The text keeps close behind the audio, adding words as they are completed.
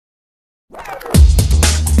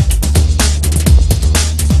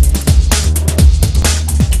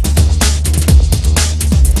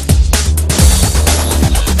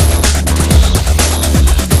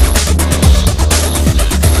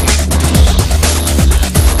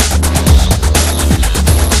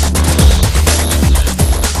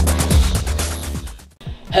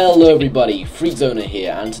Hello everybody, Freekzoner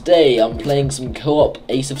here, and today I'm playing some co-op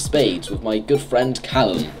Ace of Spades with my good friend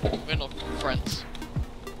Callum. We're not friends.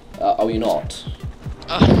 Are we not?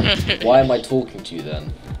 Why am I talking to you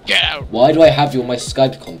then? Get out! Why do I have you on my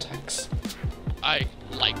Skype contacts? I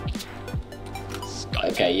like Skype.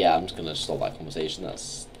 Okay, yeah, I'm just gonna stop that conversation.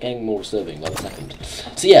 That's getting more disturbing by the second.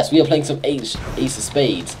 So yes, we are playing some Ace of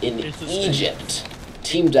Spades in Egypt.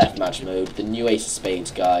 Team Deathmatch mode, the new Ace of Spades,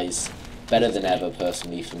 guys. Better than ever,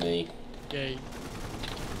 personally, for me. Yay.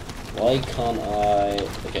 Why can't I...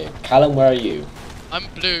 Okay, Callum, where are you? I'm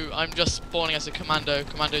blue. I'm just spawning as a commando.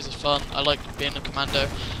 Commandos are fun. I like being a commando.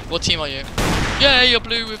 What team are you? Yeah, you're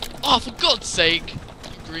blue with... Oh, for God's sake!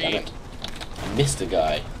 I'm green. Damn it. I missed a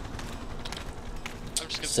guy. I'm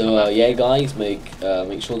just gonna So, yeah, guys, make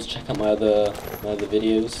sure to check out my other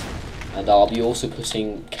videos. And I'll be also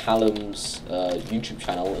putting Callum's YouTube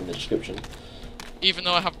channel in the description. Even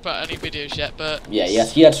though I haven't put any videos yet, but... Yeah,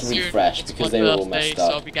 yes, he had to refresh because they were all messed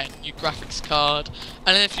up. So I'll be getting a new graphics card.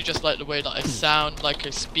 And then if you just like the way that I sound, like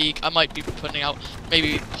I speak, I might be putting out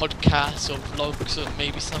maybe podcasts or vlogs or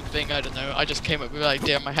maybe something, I don't know. I just came up with an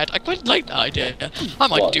idea in my head. I quite like that idea. I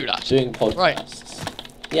might do that. Doing podcasts?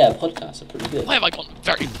 Right. Yeah, podcasts are pretty good. Why have I gone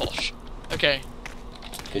very posh? Okay.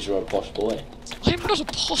 Because you're a posh boy. I'm not a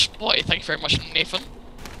posh boy, thank you very much, Nathan.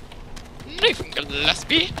 Nathan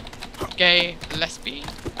Gillespie. Gay Gillespie.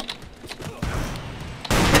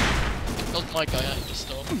 Not my guy, I just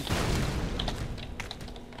stole.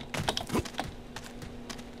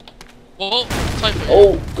 Whoa, time for you.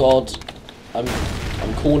 Oh god,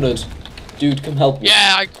 I'm cornered. Dude, come help me.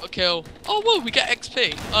 Yeah, I got a kill. Oh whoa, we get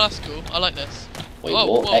XP. Oh, that's cool. I like this. Wait, whoa,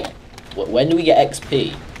 what? Whoa. When do we get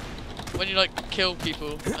XP? When you like kill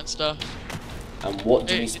people and stuff. And what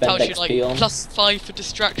do we It spend tells XP you like on? +5 for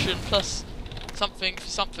distraction, plus something for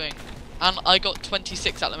something. And I got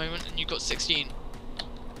 26 at the moment, and you got 16.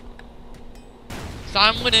 So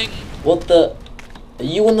I'm winning. What the? Are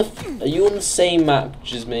you on the same map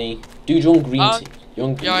as me? Dude, you're on green team. You're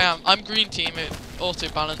on green. Yeah, I am. I'm green team. It auto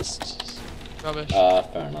balanced. Rubbish.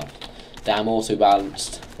 Fair enough. Damn, auto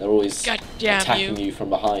balanced. They're always attacking you from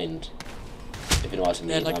behind. If you know what I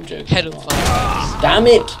mean, like I'm joking. pedophiles. Damn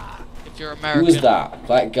it! If you're American. Who is that?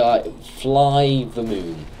 That guy. Fly the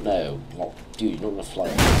moon. No, not. Dude, you're not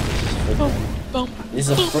gonna fly. This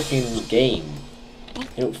is a freaking game.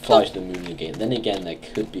 You don't fly to the moon in the game. Then again, there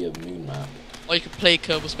could be a moon map. Or you could play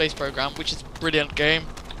Kerbal Space Program, which is a brilliant game.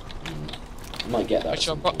 I might get that.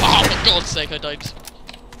 Oh, for God's sake, I died.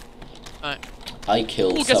 Alright. I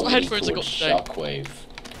killed guess what somebody headphones I called got today? Shockwave.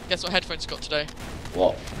 Guess what headphones I got today?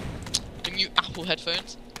 What? The new Apple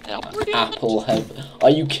headphones. They are brilliant. Apple head. Are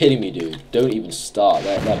you kidding me, dude? Don't even start.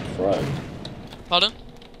 They're pro. Pardon?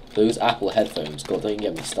 Those Apple headphones, God, don't even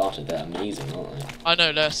get me started. They're amazing, aren't they? I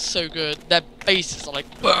know, they're so good. Their basses are like...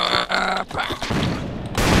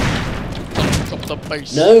 the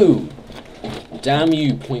bass. No! Damn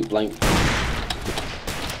you, point blank.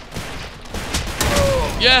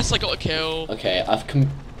 Yes, I got a kill. Okay, I've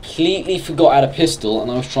completely forgot I had a pistol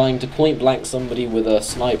and I was trying to point blank somebody with a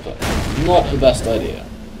sniper. Not the best idea.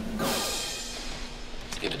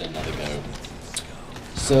 Let's give it another go.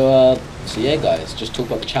 So yeah, guys, just talk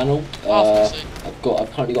about the channel. I've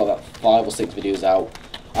currently got about 5 or 6 videos out.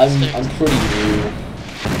 I'm pretty new.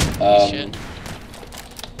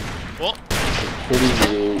 What? I'm pretty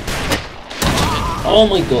new. Oh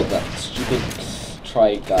my god, that stupid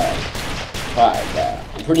try guy.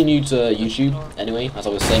 I'm pretty new to YouTube. Anyway, as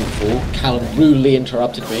I was saying before, Callum rudely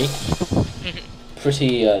interrupted me.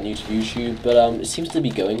 Pretty new to YouTube, but it seems to be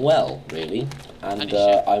going well, really. And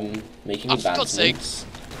I'm making advancements.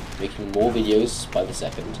 Making more videos by the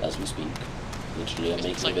second as we speak. Literally, I'm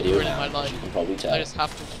making a video now, as you can probably tell. I just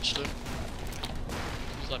have to watch them.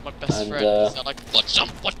 He's like my best friend. He's like, watch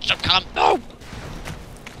them, Callum, no!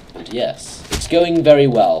 And yes, it's going very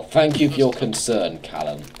well. Thank you for your concern,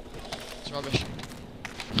 Callum. It's rubbish.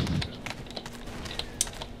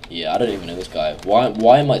 Yeah, I don't even know this guy.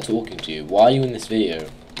 Why am I talking to you? Why are you in this video?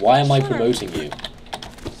 Why am I promoting you?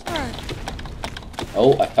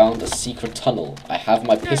 Oh, I found a secret tunnel. I have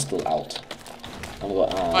my pistol out.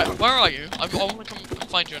 Right, where are you? I want to come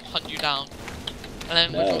find you and hunt you down. And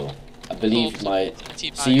then no, I believe my...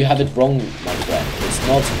 See, you have it wrong, my friend. It's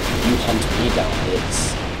not you hunt me down,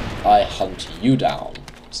 it's I hunt you down.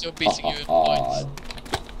 I'm still beating you in points.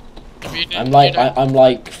 I'm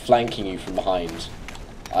like flanking you from behind.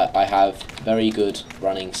 I have very good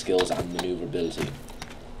running skills and maneuverability.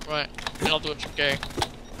 Right, then I'll do it from game.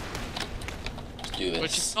 Do it.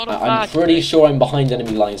 Which is not I'm pretty sure I'm behind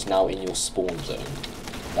enemy lines now in your spawn zone.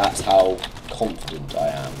 That's how confident I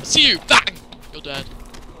am. See you! Bang! You're dead.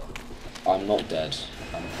 I'm not dead.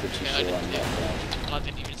 I'm pretty Yeah, sure I'm not there. I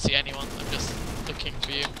didn't even see anyone. I'm just looking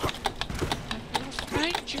for you.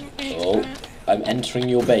 Oh, I'm entering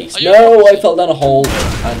your base. Are you No, a I fell down a hole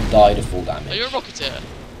and died of full damage. Are you a rocketeer?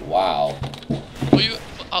 Wow. Were you?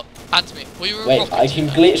 Answer me. Were you a Wait, rocketeer? I can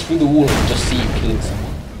glitch through the wall and just see you killing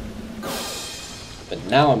someone. But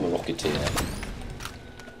now I'm a rocketeer.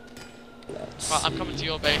 Right, I'm coming to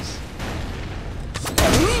your base.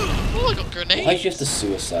 Oh, I got grenades. Why do you have to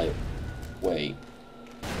suicide? Wait.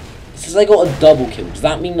 It says I got a double kill. Does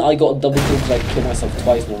that mean I got a double kill because I killed myself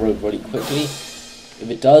twice in a row really quickly? If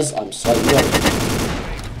it does, I'm slightly worried.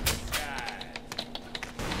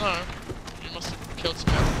 No, you must have killed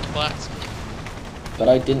someone by accident. But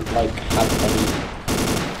I didn't like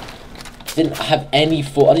have any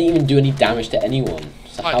fault. I didn't even do any damage to anyone.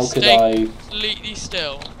 So Right, how could stay I completely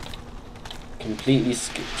still? completely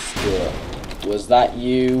still? Was that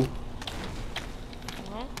you?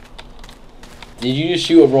 Did you just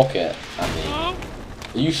shoot a rocket at me? Are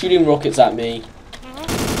you shooting rockets at me?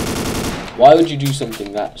 Why would you do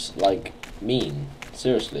something that's, like, mean?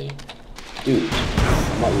 Seriously. Dude,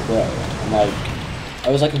 I'm not your bro. I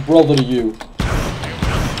was like a brother to you.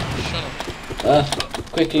 Shut up.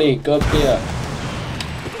 Quickly, go up here.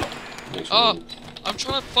 Oh, I'm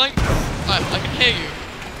trying to fight. I can hear you.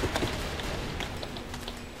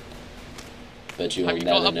 But you'll Have you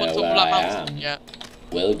got never up know onto where that I mountain am. yet?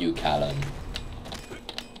 Will you, Callum?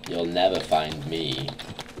 You'll never find me.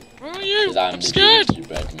 Where are you? Because I'm the scared.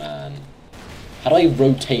 gingerbread man. How do I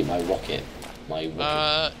rotate my rocket?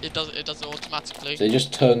 It does it automatically. So it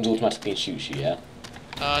just turns automatically and shoots you, yeah?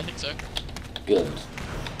 I think so. Good.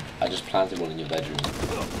 I just planted one in your bedroom.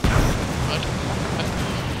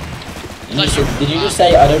 Did you just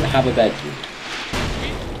say I don't have a bedroom?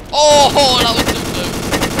 Oh, that was so close.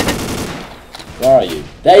 Where are you?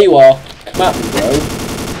 There you are. Come at me, bro.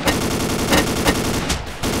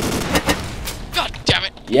 God damn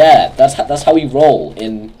it. Yeah, that's how we roll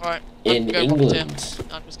in Alright. England.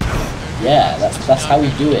 Yeah, that's how we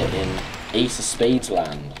do it in Ace of Spades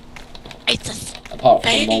land. Apart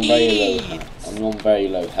from I'm on very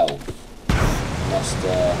low health.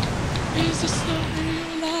 Is this the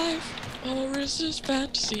real life or is this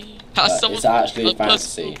fantasy? It's actually a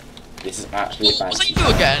fantasy. This is actually a fantasy. Was that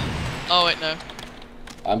you again? Oh wait, no.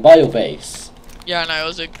 I'm by your base. Yeah, no, it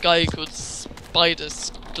was a guy called Spider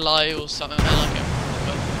Sky or something like it.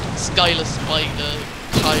 Skylar Spider,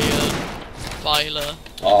 Kaya, Filer.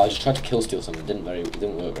 Oh, I just tried to kill steal something. It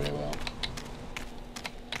didn't work very well.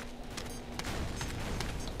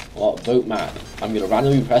 What vote map? I'm gonna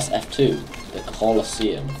randomly press F2. The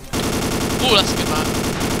Colosseum. Oh, that's a good map.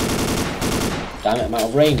 Damn it! I'm out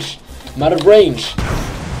of range. I'm out of range.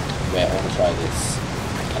 Wait, I want to try this.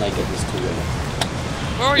 Can I get this to win?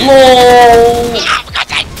 Where are you?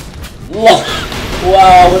 LOL!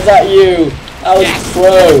 Wow, was that you? That was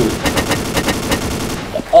pro.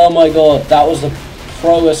 Oh my god, that was the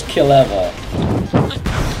proest kill ever.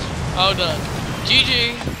 Well done.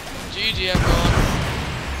 GG. GG, everyone.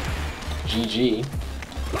 GG.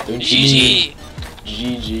 Don't GG.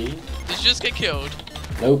 GG. Did you just get killed?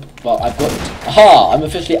 Nope, but I've got... Aha! I'm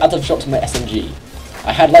officially out of shots with my SMG.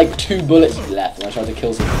 I had like 2 bullets left and I tried to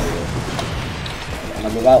kill something with it. And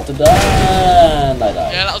I'm about to die, and I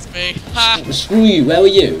died. Yeah, that was me. Ha! Screw you, where were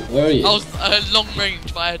you? Where are you? I was long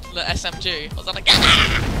range, but I had the SMG. I was like,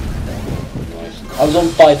 I was on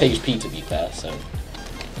 5 HP to be fair, so...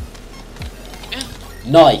 yeah.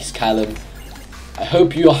 Nice, Callum. I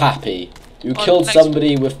hope you're happy. You killed thanks.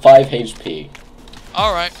 somebody with 5 HP.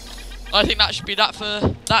 Alright. I think that should be that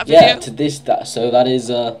for that video. Yeah, so that is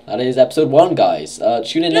episode 1, guys.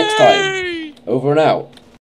 Tune in next time. Over and out.